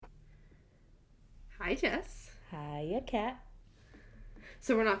Hi, Jess. Hiya, cat.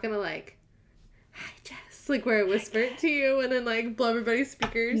 So we're not gonna like, hi, Jess, like where I whisper it to you and then like blow everybody's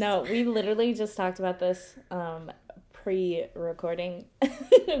speakers. No, we literally just talked about this pre-recording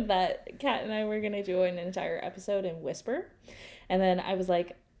that Kat and I were gonna do an entire episode in whisper, and then I was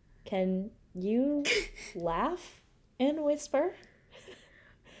like, "Can you laugh and whisper?"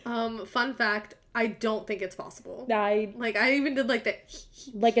 Fun fact, I don't think it's possible. I even did like the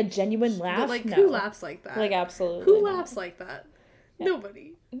like a genuine laugh. But like, no. who laughs like that? Like, absolutely. Who not. laughs like that? Yeah.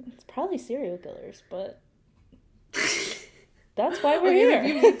 Nobody. It's probably serial killers, but that's why we're here. If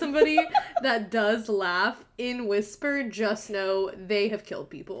you meet somebody that does laugh in whisper, just know they have killed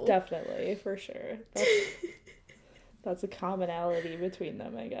people. Definitely, for sure. That's a commonality between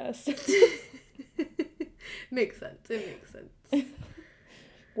them, I guess. Makes sense. It makes sense.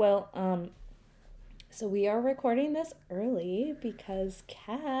 Well, so we are recording this early because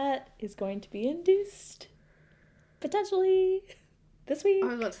Kat is going to be induced. Potentially. This week. I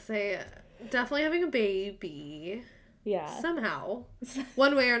was about to say, definitely having a baby. Yeah. Somehow.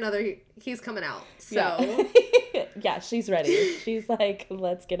 One way or another, he's coming out. So. Yeah. Yeah, she's ready. She's like,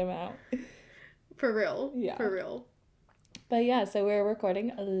 let's get him out. For real. Yeah. For real. But yeah, so we're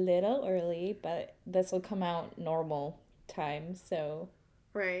recording a little early, but this will come out normal time, so...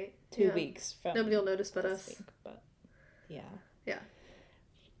 Right. 2 weeks from... Nobody will notice but us. Week, but yeah. Yeah.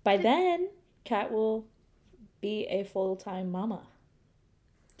 By then, Kat will be a full-time mama.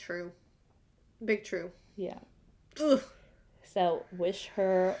 True. Big true. Yeah. Ugh. So, wish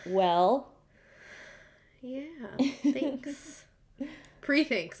her well. Yeah. Thanks.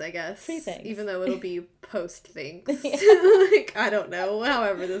 Pre-thanks, I guess. Pre-thanks. Even though it'll be post-thanks. Like, I don't know.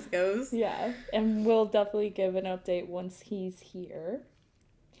 However this goes. Yeah. And we'll definitely give an update once he's here.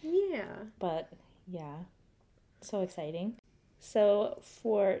 Yeah. But, yeah. So exciting. So,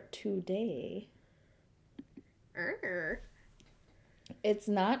 for today... It's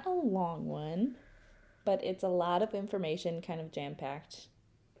not a long one, but it's a lot of information, kind of jam-packed.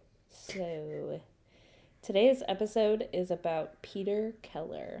 So, today's episode is about Peter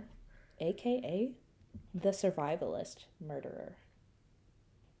Keller, aka the survivalist murderer.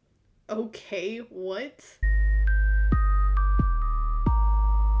 Okay, what?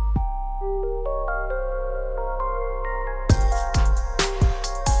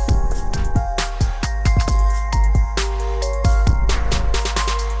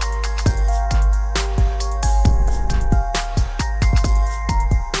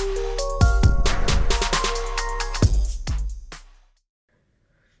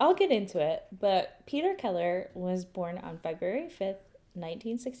 I'll get into it, but Peter Keller was born on February 5th,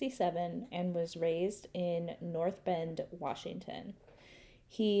 1967, and was raised in North Bend, Washington.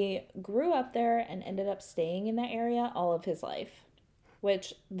 He grew up there and ended up staying in that area all of his life,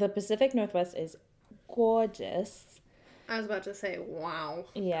 which the Pacific Northwest is gorgeous. I was about to say, wow,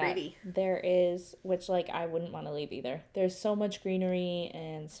 yeah, pretty. There is, which, like, I wouldn't want to leave either. There's so much greenery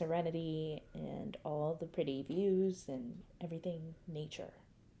and serenity and all the pretty views and everything nature.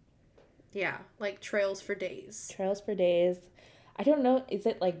 Yeah, like trails for days. Trails for days. I don't know, is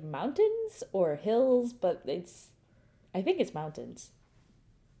it like mountains or hills? But I think it's mountains.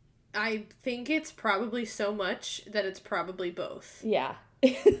 I think it's probably so much that it's probably both. Yeah.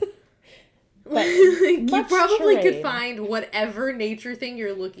 But you probably terrain. could find whatever nature thing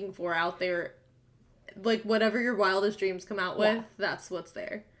you're looking for out there. Like whatever your wildest dreams come out with, that's what's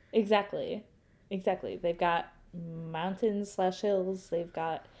there. Exactly. They've got mountains/hills, they've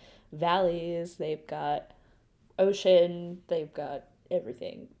got valleys, they've got ocean, they've got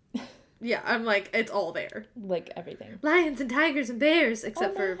everything. Yeah, I'm like, it's all there. Like everything. Lions and tigers and bears,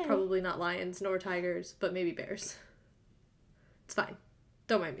 except for probably not lions nor tigers, but maybe bears. It's fine.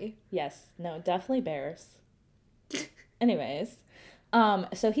 Don't mind me. Yes. No, definitely bears. Anyways,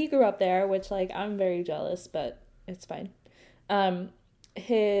 so he grew up there, which, like, I'm very jealous, but it's fine.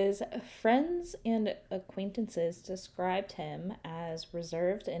 His friends and acquaintances described him as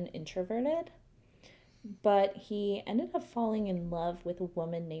reserved and introverted, but he ended up falling in love with a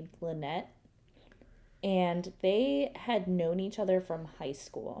woman named Lynette, and they had known each other from high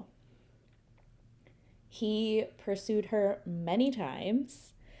school. He pursued her many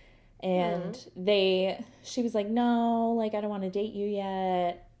times, and she was like, no, like, I don't want to date you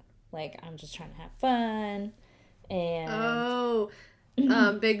yet. Like, I'm just trying to have fun. And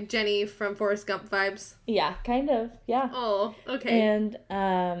big Jenny from Forrest Gump vibes. Yeah, kind of. Yeah. Oh, okay. And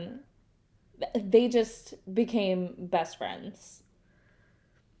they just became best friends.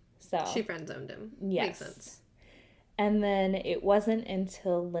 So she friend-zoned him. Yes. Makes sense. And then it wasn't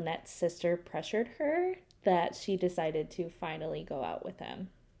until Lynette's sister pressured her that she decided to finally go out with him.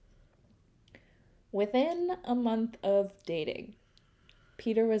 Within a month of dating,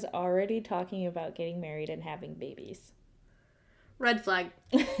 Peter was already talking about getting married and having babies. Red flag.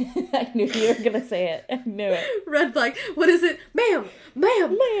 I knew you were going to say it. I knew it. Red flag. What is it? Ma'am!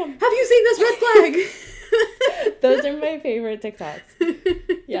 Ma'am! Ma'am! Have you seen this red flag? Those are my favorite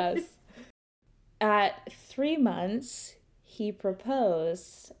TikToks. Yes. At 3 months, he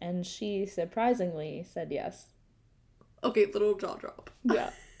proposed, and she surprisingly said yes. Okay, little jaw drop.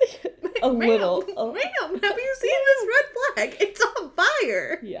 Yeah. A little. Ma'am, have you seen this red flag? It's on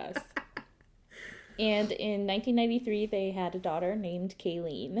fire. Yes. And in 1993, they had a daughter named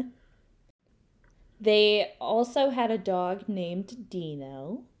Kayleen. They also had a dog named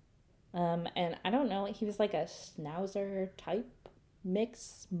Dino. And I don't know, he was like a schnauzer type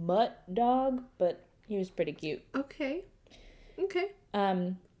mix mutt dog, but he was pretty cute. Okay.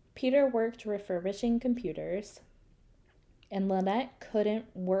 Peter worked refurbishing computers, and Lynette couldn't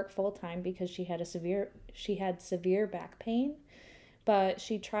work full time because she had severe back pain. But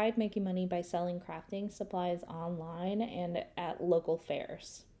she tried making money by selling crafting supplies online and at local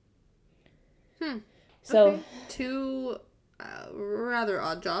fairs. So, okay. Two rather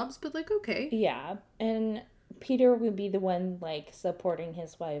odd jobs, but like, okay. Yeah. And Peter would be the one, like, supporting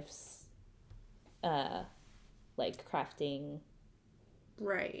his wife's, like, crafting.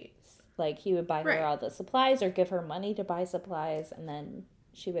 Right. Like, he would buy her all the supplies or give her money to buy supplies, and then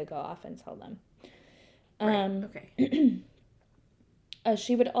she would go off and sell them. Okay.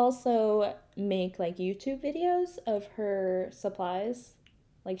 She would also make, like, YouTube videos of her supplies.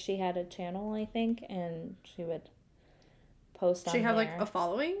 Like, she had a channel, I think, and she would post on there. She have, like, a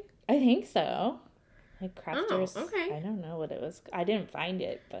following? I think so. Like, crafters. Oh, okay. I don't know what it was. I didn't find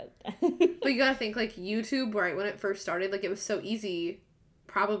it, but... But you gotta think, like, YouTube, right, when it first started, like, it was so easy,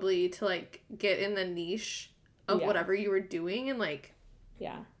 probably, to, like, get in the niche of whatever you were doing and, like...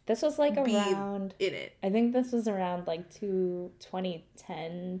 Yeah. This was, like, around... in it. I think this was around, like,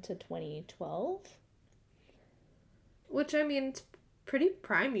 2010 to 2012. Which, I mean, it's pretty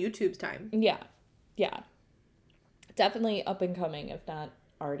prime YouTube's time. Yeah. Yeah. Definitely up and coming, if not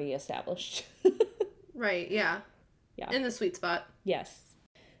already established. Right, yeah. Yeah. In the sweet spot. Yes.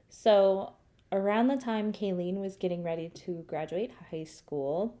 So, around the time Kayleen was getting ready to graduate high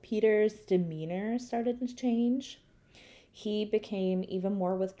school, Peter's demeanor started to change. He became even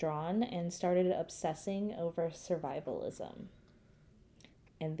more withdrawn and started obsessing over survivalism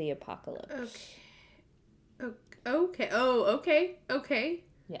and the apocalypse. Okay. Oh, okay.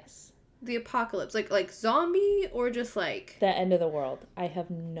 Yes. The apocalypse. Like zombie or just like... The end of the world. I have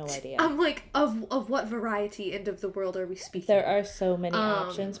no idea. I'm like, of what variety end of the world are we speaking? There are so many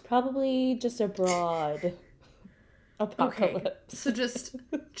options. Probably just a broad apocalypse. Okay. So just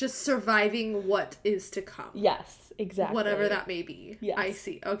surviving what is to come. Yes, exactly. Whatever that may be. Yes. I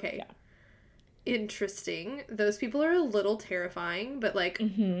see. Okay. Yeah. Interesting. Those people are a little terrifying, but like,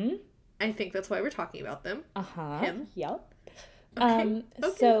 I think that's why we're talking about them. Him. Yep. Okay.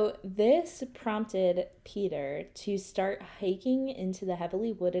 So this prompted Peter to start hiking into the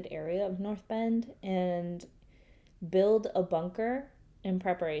heavily wooded area of North Bend and build a bunker in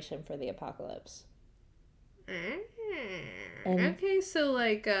preparation for the apocalypse. Okay, so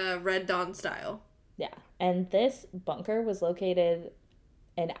like Red Dawn style. Yeah. And this bunker was located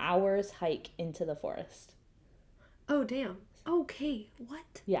an hour's hike into the forest. Oh, damn. Okay,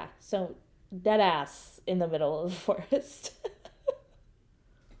 what? Yeah, so dead ass in the middle of the forest.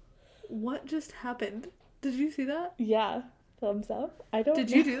 What just happened? Did you see that? Yeah, thumbs up. I don't Did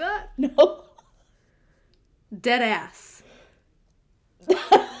know. you do that? No. Dead ass. What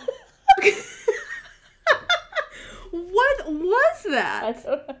was that? I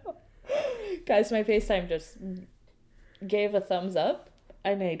don't know. Guys, my FaceTime just gave a thumbs up,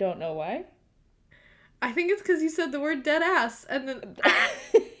 and I don't know why. I think it's because you said the word dead ass, and then...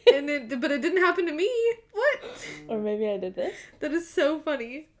 but it didn't happen to me. What? Or maybe I did this. That is so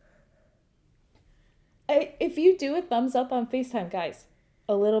funny. If you do a thumbs up on FaceTime, guys,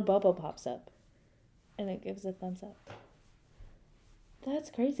 a little bubble pops up, and it gives a thumbs up. That's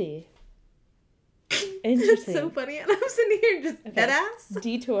crazy. Interesting. That's so funny. And I'm sitting here just dead ass.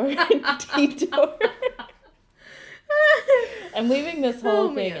 Detour. I'm leaving this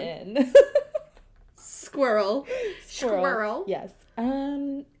whole thing in. Squirrel. Yes.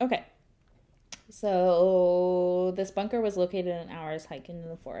 Okay. So this bunker was located an hour's hike into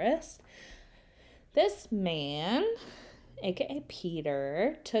the forest. This man, aka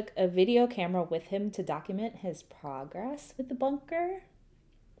Peter, took a video camera with him to document his progress with the bunker.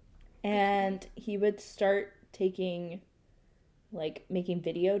 And he would start making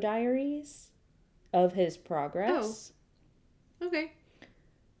video diaries of his progress. Oh. Okay.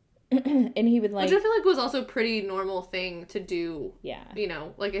 And he would like... Which I feel like was also a pretty normal thing to do. Yeah. You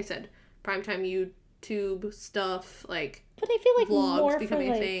know, like I said, primetime YouTube stuff, like... But I feel like vlogs more becoming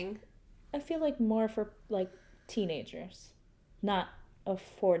for, like, a thing. I feel like more for, like, teenagers. Not a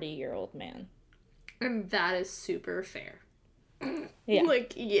 40-year-old man. And that is super fair. Yeah.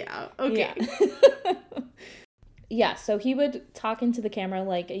 Like, yeah. Okay. Yeah. Yeah, so he would talk into the camera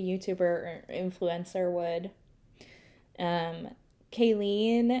like a YouTuber or influencer would.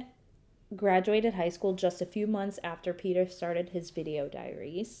 Kayleen graduated high school just a few months after Peter started his video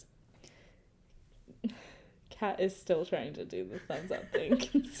diaries. Kat is still trying to do the thumbs up thing.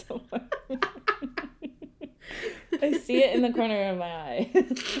 So I see it in the corner of my eye.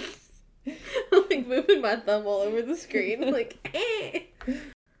 I'm like moving my thumb all over the screen. Like, eh.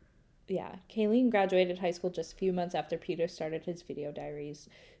 Yeah, Kayleen graduated high school just a few months after Peter started his video diaries.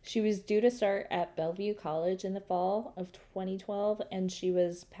 She was due to start at Bellevue College in the fall of 2012, and she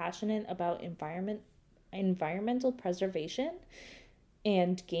was passionate about environmental preservation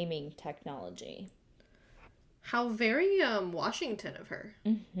and gaming technology. How very Washington of her.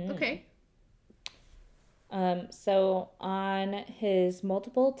 Mm-hmm. Okay. So on his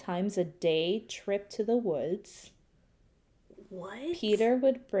multiple times a day trip to the woods, what? Peter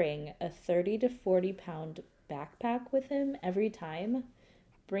would bring a 30 to 40 pound backpack with him every time,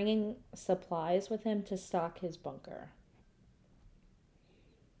 bringing supplies with him to stock his bunker.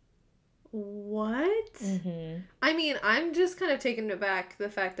 What? Mm-hmm. I mean, I'm just kind of taken aback the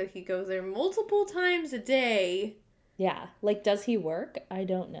fact that he goes there multiple times a day. Yeah, like, does he work? I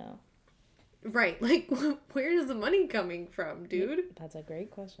don't know. Right, like, where is the money coming from, dude? That's a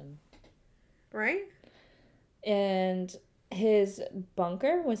great question. Right? And his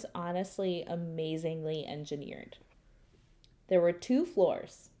bunker was honestly amazingly engineered. There were 2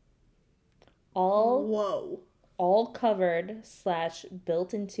 floors, all covered /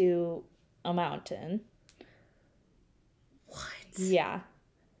 built into a mountain. What? Yeah.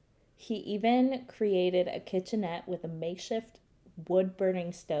 He even created a kitchenette with a makeshift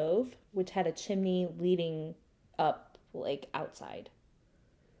wood-burning stove, which had a chimney leading up, like, outside.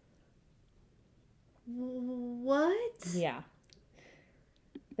 What? Yeah.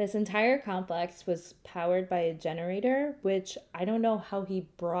 This entire complex was powered by a generator, which I don't know how he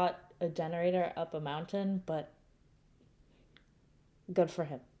brought a generator up a mountain, but good for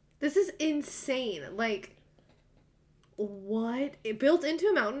him. This is insane. Like, what? It built into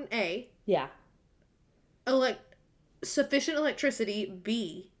a mountain, A. Yeah. Sufficient electricity,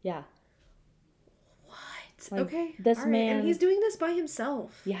 B. Yeah. What? Like, okay. This all right. man... And he's doing this by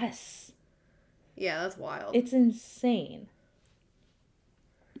himself. Yes. Yeah, that's wild. It's insane.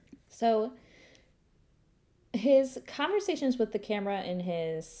 So, his conversations with the camera in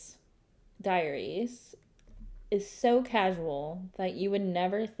his diaries is so casual that you would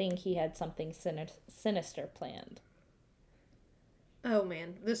never think he had something sinister planned. Oh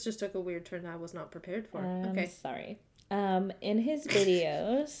man, this just took a weird turn I was not prepared for. Okay. Sorry. In his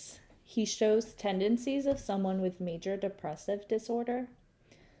videos, he shows tendencies of someone with major depressive disorder.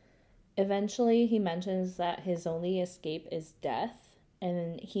 Eventually, he mentions that his only escape is death,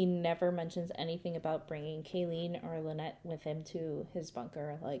 and he never mentions anything about bringing Kayleen or Lynette with him to his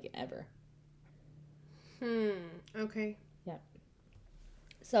bunker, like, ever. Okay. Yeah.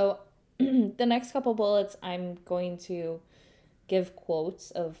 So, the next couple bullets, I'm going to give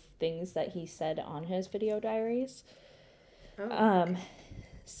quotes of things that he said on his video diaries. Okay.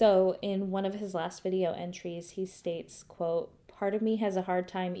 So in one of his last video entries, he states, quote, "Part of me has a hard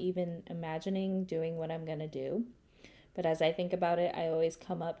time even imagining doing what I'm going to do. But as I think about it, I always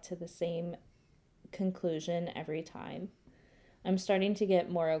come up to the same conclusion every time. I'm starting to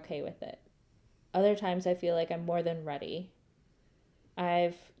get more okay with it. Other times I feel like I'm more than ready.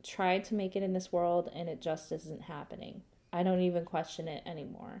 I've tried to make it in this world and it just isn't happening. I don't even question it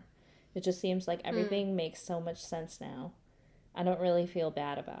anymore. It just seems like everything makes so much sense now. I don't really feel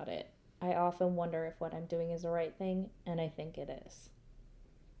bad about it. I often wonder if what I'm doing is the right thing, and I think it is."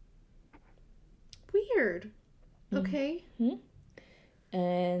 Weird. Okay. Mm-hmm.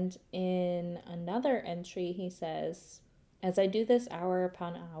 And in another entry, he says, "As I do this hour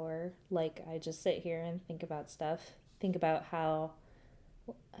upon hour, like, I just sit here and think about stuff. Think about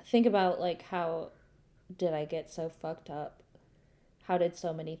like, how did I get so fucked up? How did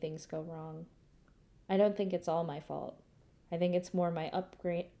so many things go wrong? I don't think it's all my fault. I think it's more my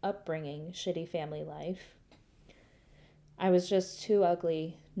upbringing, shitty family life. I was just too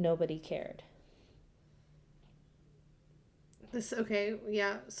ugly. Nobody cared." Okay,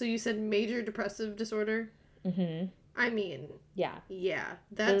 yeah. So you said major depressive disorder? Mm-hmm. I mean, yeah. Yeah,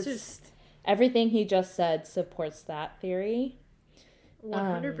 that's just... Everything he just said supports that theory. Um,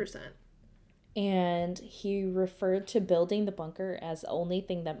 100%. and he referred to building the bunker as the only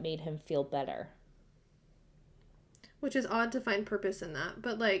thing that made him feel better. Which is odd to find purpose in that,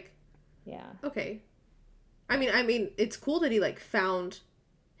 but like, Yeah. okay. I mean, it's cool that he like found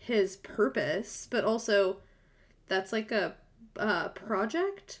his purpose, but also that's like a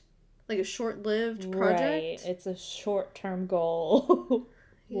project, like a short-lived Right. project. It's a short-term goal.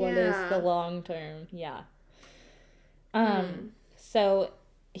 What is the Yeah. long term? Yeah. Hmm. So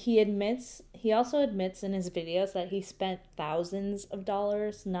he also admits in his videos that he spent thousands of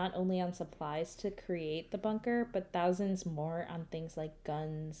dollars not only on supplies to create the bunker, but thousands more on things like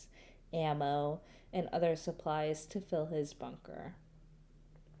guns, ammo, and other supplies to fill his bunker.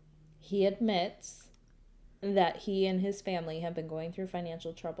 He admits that he and his family have been going through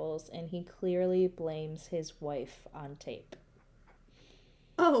financial troubles, and he clearly blames his wife on tape.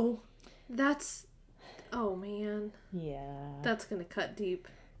 Oh, that's. Oh man, Yeah. that's gonna cut deep.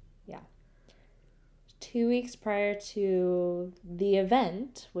 Yeah. 2 weeks prior to the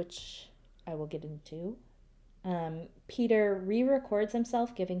event, which I will get into, Peter re records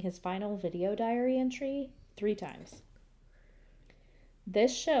himself giving his final video diary entry 3 times.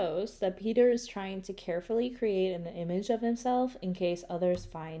 This shows that Peter is trying to carefully create an image of himself in case others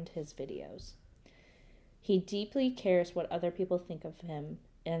find his videos. He deeply cares what other people think of him,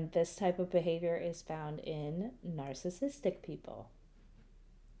 and this type of behavior is found in narcissistic people.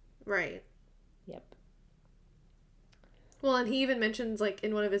 Right. Yep. Well, and he even mentions like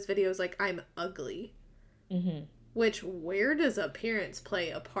in one of his videos, like I'm ugly. Mm-hmm. Which where does appearance play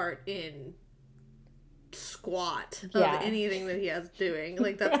a part in squat of Yeah. anything that he has doing?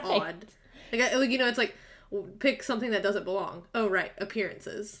 Like that's Right. odd. It's like pick something that doesn't belong. Oh right,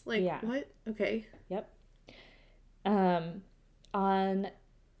 appearances. Like Yeah. what? Okay. Yep. On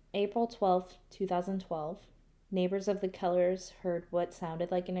April 12th, 2012, neighbors of the Kellers heard what sounded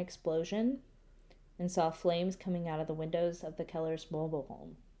like an explosion and saw flames coming out of the windows of the Kellers' mobile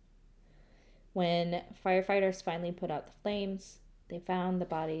home. When firefighters finally put out the flames, they found the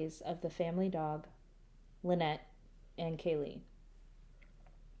bodies of the family dog, Lynette, and Kayleen.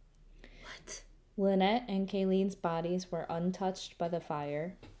 What? Lynette and Kayleen's bodies were untouched by the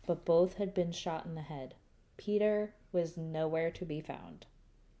fire, but both had been shot in the head. Peter was nowhere to be found.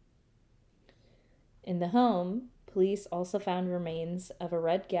 In the home, police also found remains of a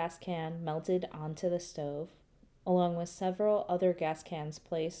red gas can melted onto the stove, along with several other gas cans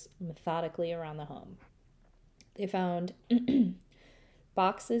placed methodically around the home. They found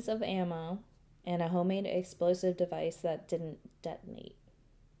boxes of ammo and a homemade explosive device that didn't detonate.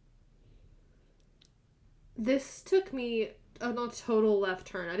 This took me on a total left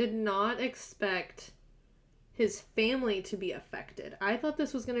turn. I did not expect his family to be affected. I thought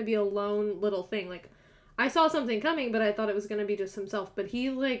this was going to be a lone little thing. Like, I saw something coming, but I thought it was going to be just himself. But he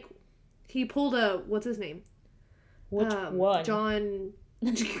pulled a, what's his name? Which one? John.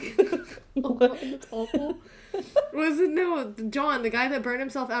 Oh, God, that's awful. Was it, no, John, the guy that burned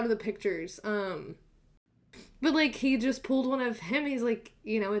himself out of the pictures. But like, he just pulled one of him. He's like,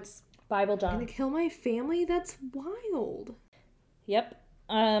 it's Bible John. gonna kill my family? That's wild. Yep.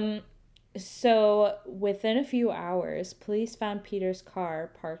 So within a few hours, police found Peter's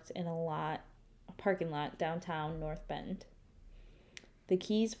car parked in a parking lot downtown North Bend. The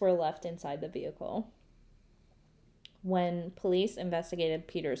keys were left inside the vehicle. When police investigated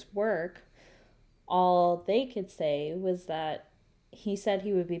Peter's work, all they could say was that he said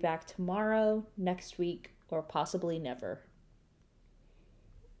he would be back tomorrow, next week, or possibly never.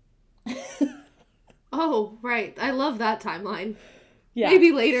 Oh, right. I love that timeline. Yeah.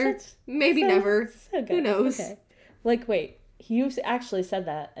 Maybe later. Maybe never. So good. Who knows? Okay. Like, wait, you actually said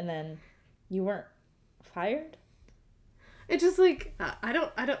that, and then you weren't fired? It's just like,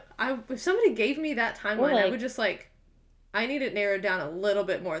 if somebody gave me that timeline, I would just like, I need it narrowed down a little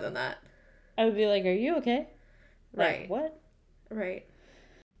bit more than that. I would be like, are you okay? Right. Like, what? Right.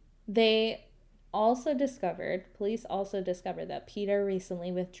 Police also discovered that Peter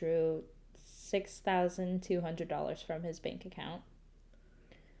recently withdrew $6,200 from his bank account.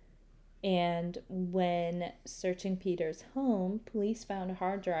 And when searching Peter's home, police found a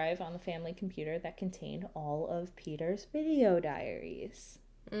hard drive on the family computer that contained all of Peter's video diaries.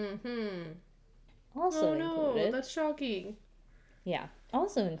 Mm-hmm. Also included. No, that's shocking. Yeah.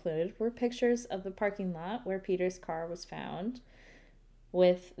 Also included were pictures of the parking lot where Peter's car was found,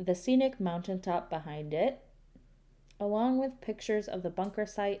 with the scenic mountaintop behind it, along with pictures of the bunker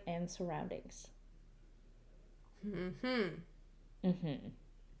site and surroundings. Mm-hmm. Mm-hmm.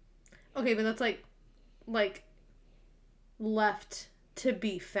 Okay, but that's like left to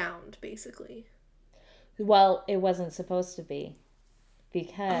be found, basically. Well, it wasn't supposed to be.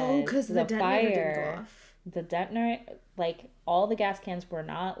 because the the detonator didn't go fire, off. the detonator, like all the gas cans were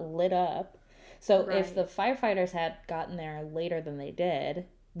not lit up. So if the Right. firefighters had gotten there later than they did,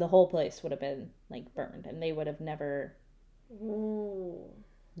 the whole place would have been like burned and they would have never, Ooh.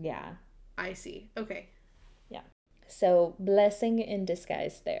 yeah. I see. Okay. Yeah. So blessing in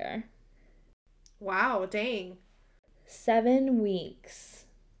disguise there. Wow, dang. 7 weeks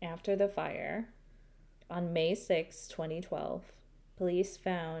after the fire, on May 6, 2012, police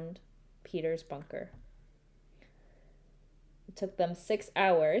found Peter's bunker. It took them 6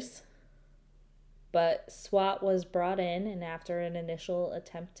 hours, but SWAT was brought in, and after an initial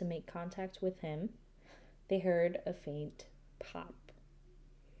attempt to make contact with him, they heard a faint pop.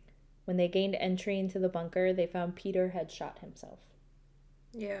 When they gained entry into the bunker, they found Peter had shot himself.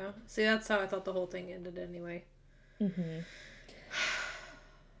 Yeah. See, that's how I thought the whole thing ended anyway. Mm-hmm.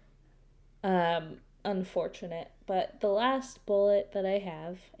 Unfortunate. But the last bullet that I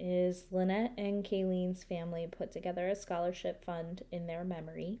have is Lynette and Kayleen's family put together a scholarship fund in their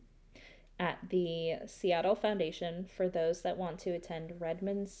memory at the Seattle Foundation for those that want to attend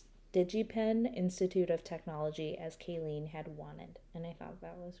Redmond's DigiPen Institute of Technology as Kayleen had wanted. And I thought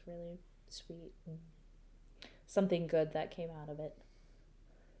that was really sweet. And something good that came out of it.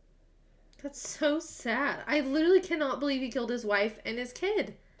 That's so sad. I literally cannot believe he killed his wife and his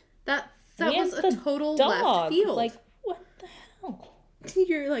kid. That was a total left field. Like, what the hell?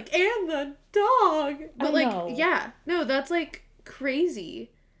 You're like, and the dog. But I like, know. yeah. No, that's like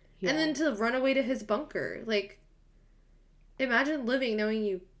crazy. Yeah. And then to run away to his bunker. Like, imagine living knowing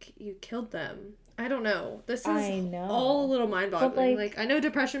you killed them. I don't know. This is all a little mind-boggling. Like, I know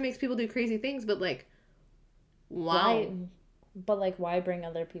depression makes people do crazy things, but like, wow. Why bring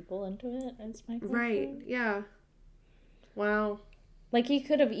other people into it? Is my question. Right. Yeah. Wow. Like, he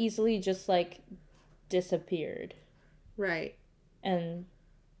could have easily just, like, disappeared. Right. And,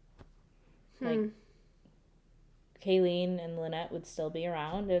 like, Kayleen and Lynette would still be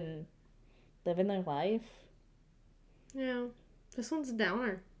around and living their life. Yeah. This one's a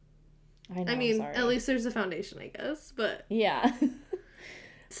downer. I know, I mean, sorry. at least there's a foundation, I guess, but... Yeah.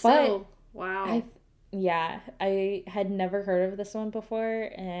 So, wow. I had never heard of this one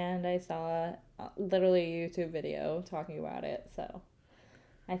before, and I saw literally a YouTube video talking about it, so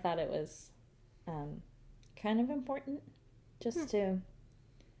I thought it was kind of important just to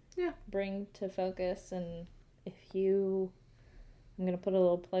bring to focus. And I'm going to put a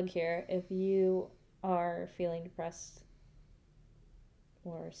little plug here, if you are feeling depressed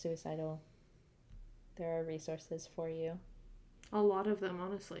or suicidal, there are resources for you. A lot of them,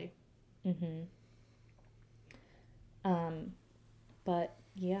 honestly. Mm-hmm. But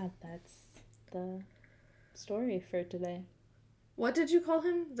yeah, that's the story for today. What did you call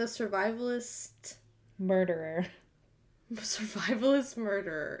him? The survivalist murderer. Survivalist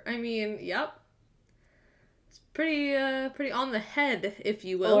murderer. I mean, yep. It's pretty on the head, if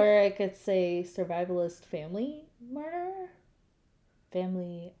you will. Or I could say survivalist family murderer?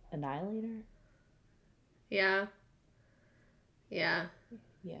 Family annihilator? Yeah. Yeah.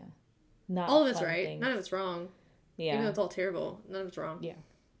 Yeah. Not all of it's fun right. things. None of it's wrong. Yeah. Even though it's all terrible, none of it's wrong. Yeah.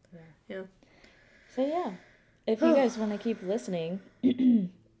 Yeah. So yeah, if you guys want to keep listening, you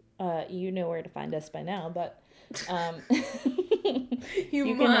know where to find us by now, but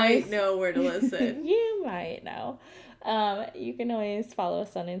you might know where to listen. You might know. You can always follow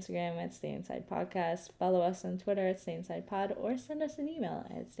us on Instagram at Stay Inside Podcast, follow us on Twitter at Stay Inside Pod, or send us an email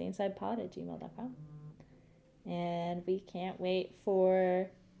at stayinsidepod@gmail.com. And we can't wait for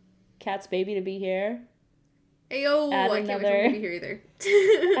Cat's baby to be here. Ayo, I can't wait for him to be here either.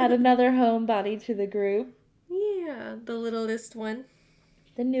 Add another homebody to the group. Yeah, the littlest one.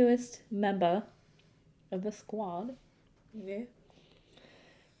 The newest member of the squad. Yeah.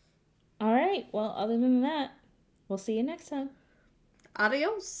 All right. Well, other than that, we'll see you next time.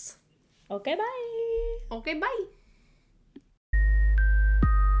 Adios. Okay, bye. Okay, bye.